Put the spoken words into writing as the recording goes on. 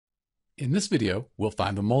In this video, we'll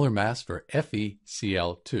find the molar mass for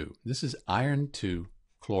FeCl2. This is iron 2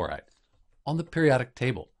 chloride. On the periodic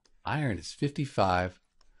table, iron is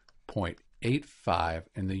 55.85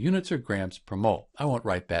 and the units are grams per mole. I won't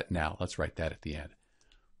write that now. Let's write that at the end.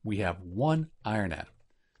 We have one iron atom.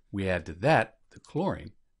 We add to that the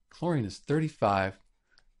chlorine. Chlorine is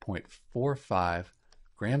 35.45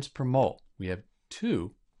 grams per mole. We have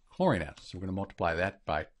two chlorine atoms, so we're going to multiply that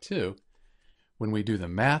by 2. When we do the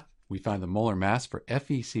math, we find the molar mass for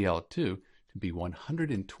FeCl2 to be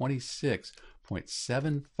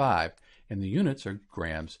 126.75, and the units are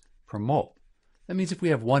grams per mole. That means if we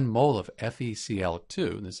have 1 mole of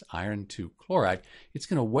FeCl2, this iron 2 chloride, it's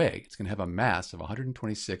going to have a mass of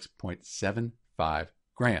 126.75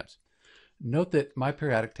 grams. Note that my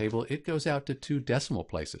periodic table, it goes out to 2 decimal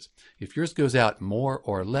places. If yours goes out more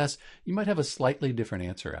or less, you might have a slightly different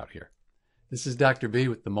answer out here. This is Dr. B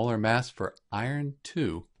with the molar mass for iron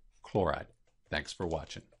 2 chloride. Thanks for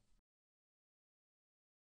watching.